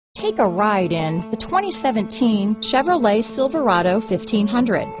Take a ride in the 2017 Chevrolet Silverado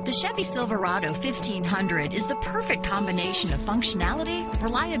 1500. The Chevy Silverado 1500 is the perfect combination of functionality,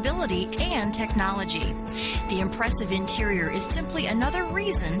 reliability, and technology. The impressive interior is simply another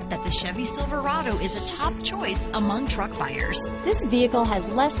reason that the Chevy Silverado is a top choice among truck buyers. This vehicle has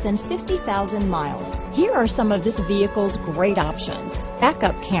less than 50,000 miles. Here are some of this vehicle's great options: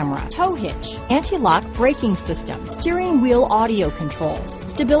 backup camera, tow hitch, anti-lock braking system, steering wheel audio controls,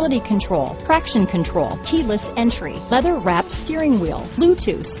 stability control, traction control, keyless entry, leather-wrapped steering wheel,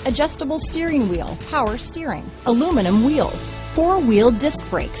 Bluetooth, adjustable steering wheel, power steering, aluminum wheels, four-wheel disc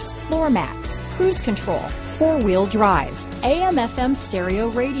brakes, floor mats, cruise control, four-wheel drive, AM/FM stereo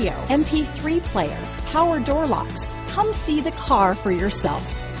radio, MP3 player, power door locks. Come see the car for yourself.